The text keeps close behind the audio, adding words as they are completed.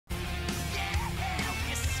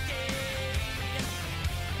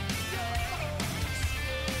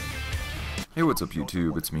Hey, what's up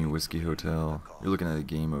YouTube? It's me, Whiskey Hotel. You're looking at a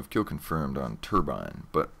game of Kill Confirmed on Turbine,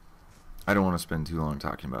 but I don't want to spend too long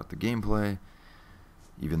talking about the gameplay,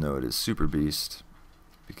 even though it is super beast,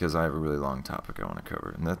 because I have a really long topic I want to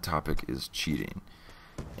cover, and that topic is cheating.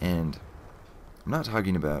 And I'm not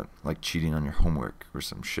talking about like cheating on your homework or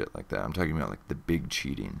some shit like that. I'm talking about like the big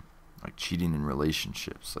cheating, like cheating in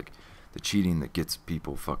relationships, like the cheating that gets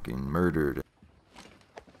people fucking murdered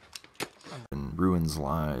and ruins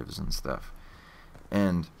lives and stuff.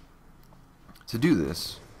 And to do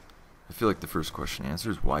this, I feel like the first question to answer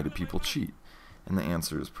is, why do people cheat? And the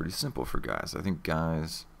answer is pretty simple for guys. I think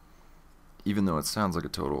guys, even though it sounds like a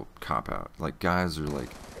total cop-out, like guys are like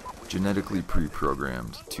genetically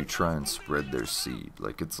pre-programmed to try and spread their seed.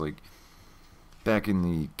 Like it's like back in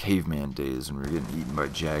the caveman days when we were getting eaten by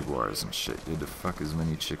jaguars and shit. You had to fuck as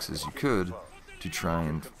many chicks as you could to try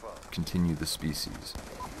and continue the species.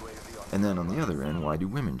 And then on the other end, why do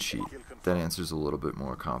women cheat? That answer is a little bit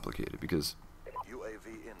more complicated, because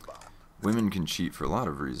women can cheat for a lot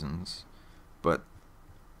of reasons, but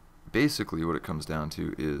basically what it comes down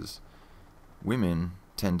to is women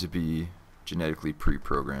tend to be genetically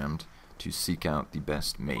pre-programmed to seek out the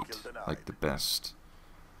best mate, like the best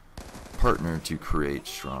partner to create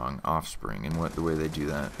strong offspring, and the way they do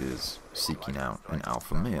that is seeking out an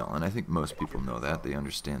alpha male. And I think most people know that. They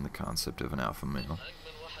understand the concept of an alpha male.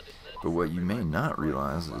 But what you may not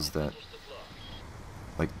realize is that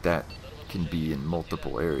like that can be in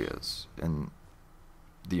multiple areas, and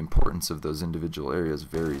the importance of those individual areas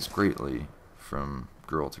varies greatly from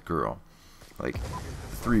girl to girl. Like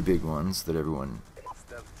the three big ones that everyone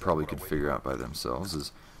probably could figure out by themselves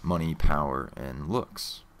is money, power, and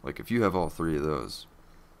looks. Like if you have all three of those,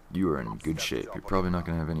 you are in good shape. You're probably not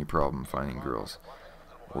going to have any problem finding girls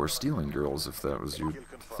or stealing girls if that was your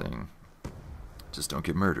thing. Just don't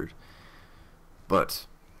get murdered. But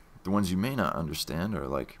the ones you may not understand are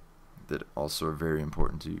like that also are very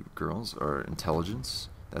important to girls are intelligence.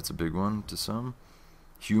 That's a big one to some.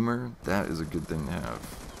 Humor, that is a good thing to have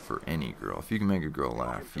for any girl. If you can make a girl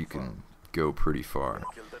laugh, you can go pretty far.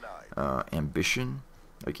 Ambition,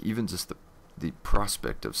 like even just the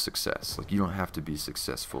prospect of success. Like you don't have to be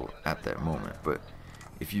successful at that moment, but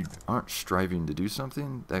if you aren't striving to do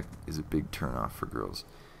something, that is a big turnoff for girls.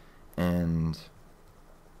 And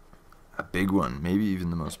a big one, maybe even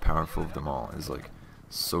the most powerful of them all, is like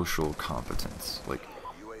social competence. Like,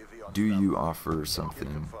 do you offer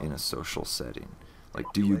something in a social setting? Like,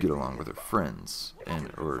 do you get along with your friends?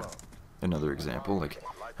 And or another example, like,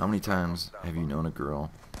 how many times have you known a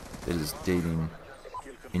girl that is dating,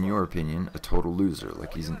 in your opinion, a total loser?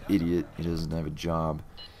 Like, he's an idiot, he doesn't have a job,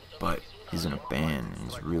 but he's in a band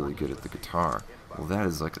and he's really good at the guitar. Well, that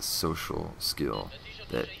is like a social skill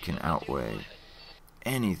that can outweigh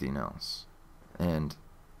anything else. And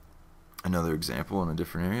another example in a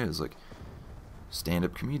different area is like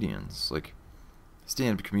stand-up comedians. Like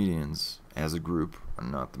stand-up comedians as a group are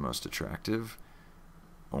not the most attractive,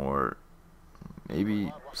 or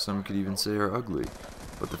maybe some could even say are ugly,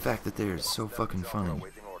 but the fact that they are so fucking funny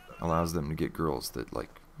allows them to get girls that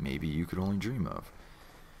like maybe you could only dream of.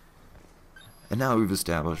 And now we've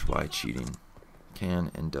established why cheating can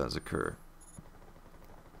and does occur.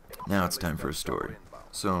 Now it's time for a story.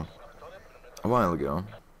 So, a while ago,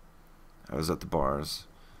 I was at the bars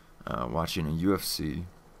watching a UFC,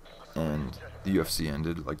 and the UFC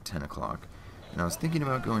ended like 10 o'clock, and I was thinking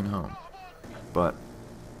about going home, but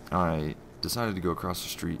I decided to go across the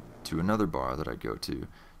street to another bar that I go to,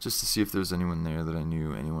 just to see if there was anyone there that I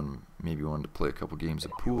knew, anyone maybe wanted to play a couple games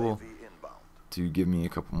of pool, to give me a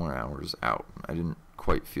couple more hours out. I didn't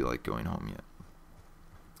quite feel like going home yet.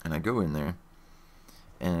 And I go in there,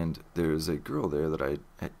 and there's a girl there that I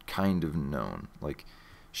had kind of known. Like,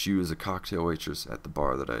 she was a cocktail waitress at the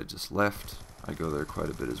bar that I had just left. I go there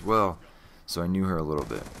quite a bit as well, so I knew her a little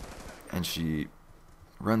bit. And she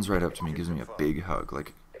runs right up to me, gives me a big hug.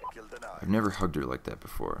 Like, I've never hugged her like that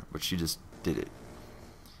before, but she just did it.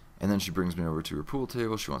 And then she brings me over to her pool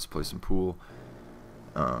table. She wants to play some pool.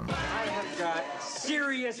 I have got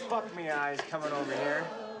serious fuck me eyes coming over here.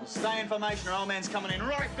 Stay in formation or old man's coming in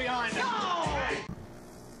right behind him. No!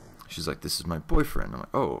 She's like, this is my boyfriend. I'm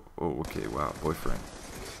like, oh, okay, wow, boyfriend.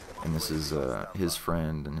 And this is his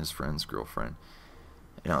friend and his friend's girlfriend.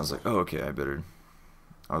 And I was like, oh, okay, I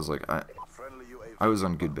was like, I was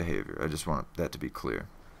on good behavior. I just want that to be clear.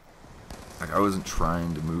 Like, I wasn't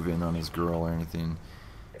trying to move in on his girl or anything.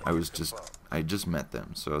 I just met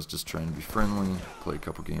them, so I was just trying to be friendly, play a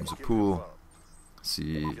couple games of pool,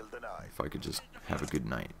 see if I could just have a good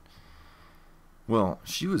night. Well,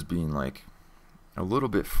 she was being like a little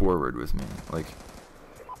bit forward with me. Like,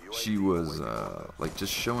 she was like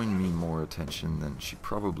just showing me more attention than she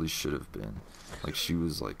probably should have been. Like she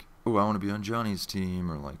was like, oh, I want to be on Johnny's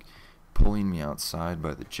team, or like pulling me outside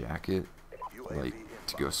by the jacket, like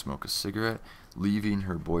to go smoke a cigarette, leaving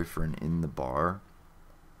her boyfriend in the bar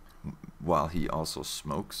while he also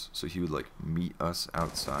smokes, so he would like meet us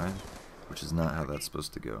outside, which is not how that's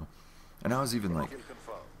supposed to go. And I was even like,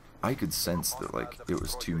 I could sense that like it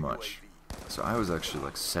was too much, so I was actually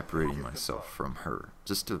like separating myself from her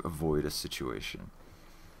just to avoid a situation.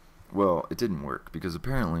 Well, it didn't work, because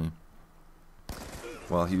apparently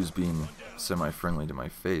while he was being semi-friendly to my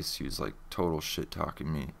face, he was like total shit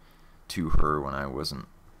talking me to her when I wasn't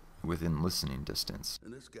within listening distance.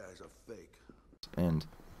 And this guy's a fake. And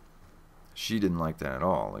she didn't like that at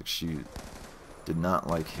all. Like, she did not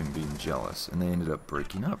like him being jealous, and they ended up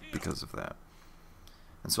breaking up because of that.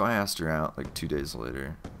 And so I asked her out like 2 days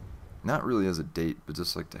later, not really as a date, but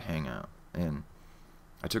just like to hang out. And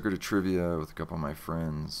I took her to trivia with a couple of my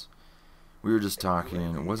friends. We were just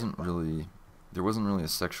talking. There wasn't really a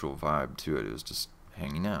sexual vibe to it. It was just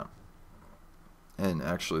hanging out. And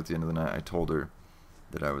actually at the end of the night, I told her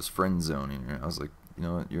that I was friend zoning her. I was like, you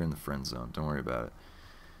know what, you're in the friend zone, don't worry about it.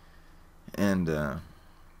 And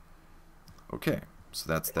okay, so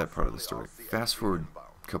that's that part of the story. Fast forward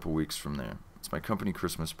a couple weeks from there. It's my company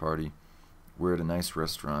Christmas party. We're at a nice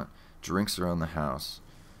restaurant. Drinks are on the house.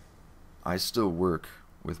 I still work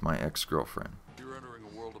with my ex-girlfriend. You're entering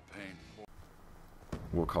a world of pain.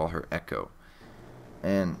 We'll call her Echo.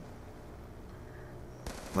 And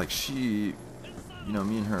like she, you know,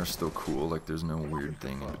 me and her are still cool. Like there's no weird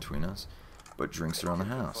thing in between us. But drinks are on the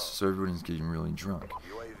house, so everybody's getting really drunk.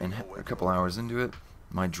 And a couple hours into it,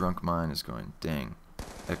 my drunk mind is going, dang,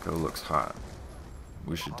 Echo looks hot.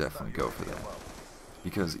 We should definitely go for that.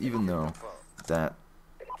 Because even though that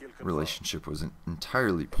relationship was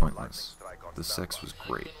entirely pointless, the sex was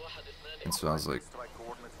great. And so I was like,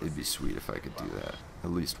 it'd be sweet if I could do that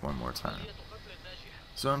at least one more time.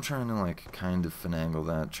 So I'm trying to like kind of finagle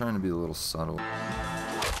that, trying to be a little subtle.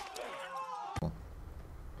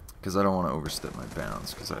 Because I don't want to overstep my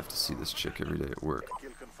bounds, because I have to see this chick every day at work.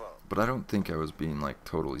 But I don't think I was being like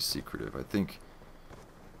totally secretive. I think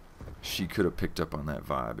she could have picked up on that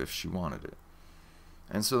vibe if she wanted it.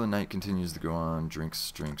 And so the night continues to go on,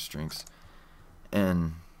 drinks,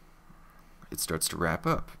 and it starts to wrap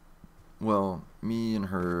up. Well, me and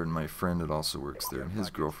her and my friend that also works there and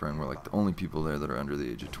his girlfriend were like the only people there that are under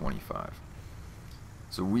the age of 25.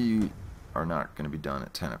 So we are not going to be done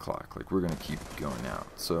at 10 o'clock. Like, we're going to keep going out.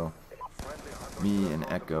 So me and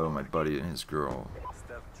Echo, my buddy, and his girl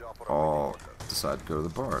all decide to go to the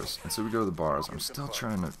bars. And so we go to the bars. I'm still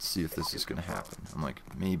trying to see if this is going to happen. I'm like,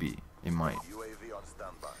 maybe. It might.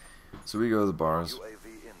 So we go to the bars.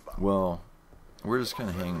 Well, we're just kind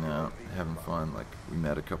of hanging out, having fun. Like, we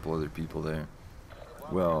met a couple other people there.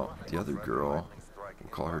 Well, the other girl, we'll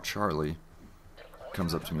call her Charlie,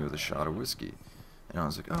 comes up to me with a shot of whiskey. And I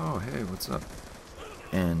was like, oh, hey, what's up?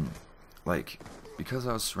 And, like, because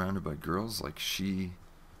I was surrounded by girls, like, she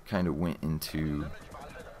kind of went into,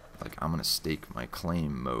 like, I'm going to stake my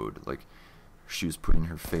claim mode. Like, she was putting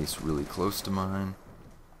her face really close to mine.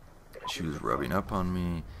 She was rubbing up on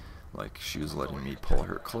me. Like, she was letting me pull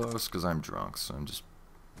her close, because I'm drunk, so I'm just,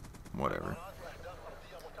 whatever.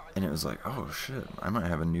 And it was like, oh, shit, I might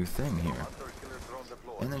have a new thing here.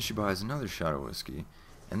 And then she buys another shot of whiskey.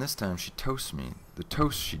 And this time she toasts me. The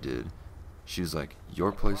toast she did, she was like,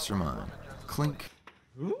 your place or mine. Clink.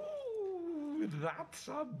 Ooh, that's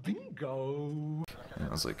a bingo. And I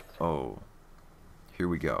was like, oh, here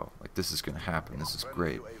we go. Like, this is going to happen. This is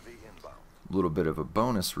great. A little bit of a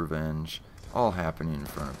bonus revenge, all happening in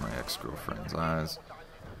front of my ex-girlfriend's eyes.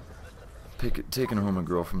 Taking home a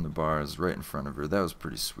girl from the bars right in front of her. That was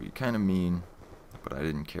pretty sweet. Kind of mean, but I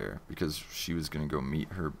didn't care, because she was going to go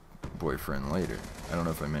meet her boyfriend later. I don't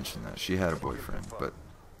know if I mentioned that. She had a boyfriend, but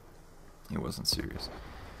it wasn't serious.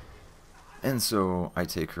 And so I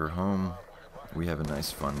take her home. We have a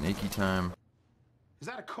nice fun naked time. Is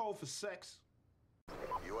that a call for sex?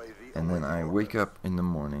 And then I wake up in the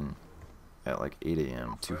morning at like 8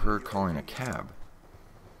 a.m. to her calling a cab.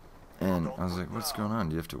 And I was like, what's going on?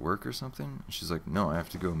 Do you have to work or something? And she's like, no, I have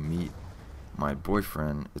to go meet my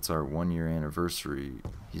boyfriend. It's our 1-year anniversary.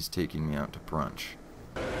 He's taking me out to brunch.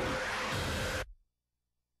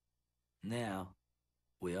 Now,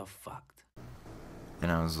 we are fucked.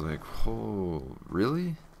 And I was like, oh,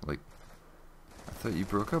 really? Like, I thought you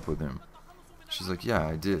broke up with him. She's like, yeah,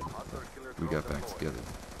 I did. We got back together.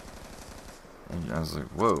 And I was like,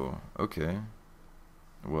 whoa, okay.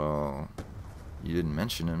 Well, you didn't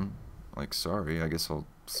mention him. Like, sorry, I guess I'll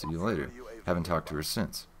see you later. Haven't talked to her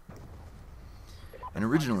since. And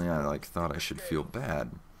originally I like thought I should feel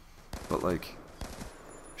bad, but like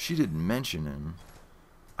she didn't mention him.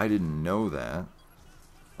 I didn't know that.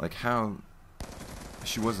 Like how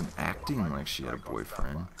she wasn't acting like she had a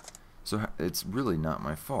boyfriend. So it's really not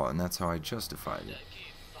my fault, and that's how I justified it.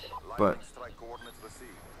 But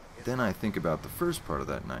then I think about the first part of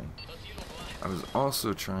that night. I was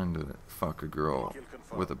also trying to fuck a girl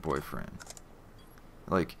with a boyfriend.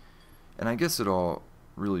 Like, and I guess it all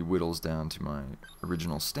really whittles down to my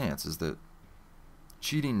original stance, is that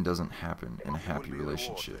cheating doesn't happen in a happy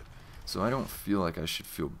relationship. So I don't feel like I should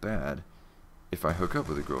feel bad if I hook up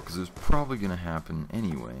with a girl, because it was probably going to happen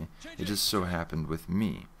anyway. It just so happened with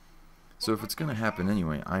me. So if it's going to happen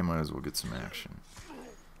anyway, I might as well get some action.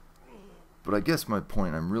 But I guess my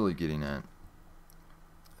point I'm really getting at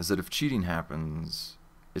is that if cheating happens,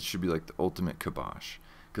 it should be like the ultimate kibosh.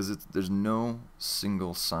 Because there's no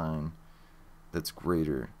single sign that's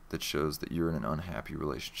greater that shows that you're in an unhappy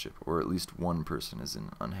relationship, or at least one person is in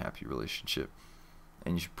an unhappy relationship,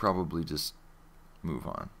 and you should probably just move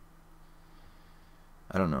on.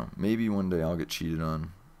 I don't know, maybe one day I'll get cheated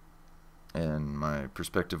on and my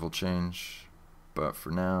perspective will change, but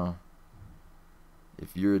for now,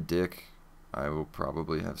 if you're a dick, I will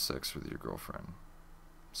probably have sex with your girlfriend.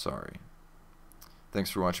 Sorry. Thanks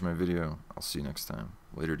for watching my video. I'll see you next time.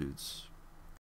 Later, dudes.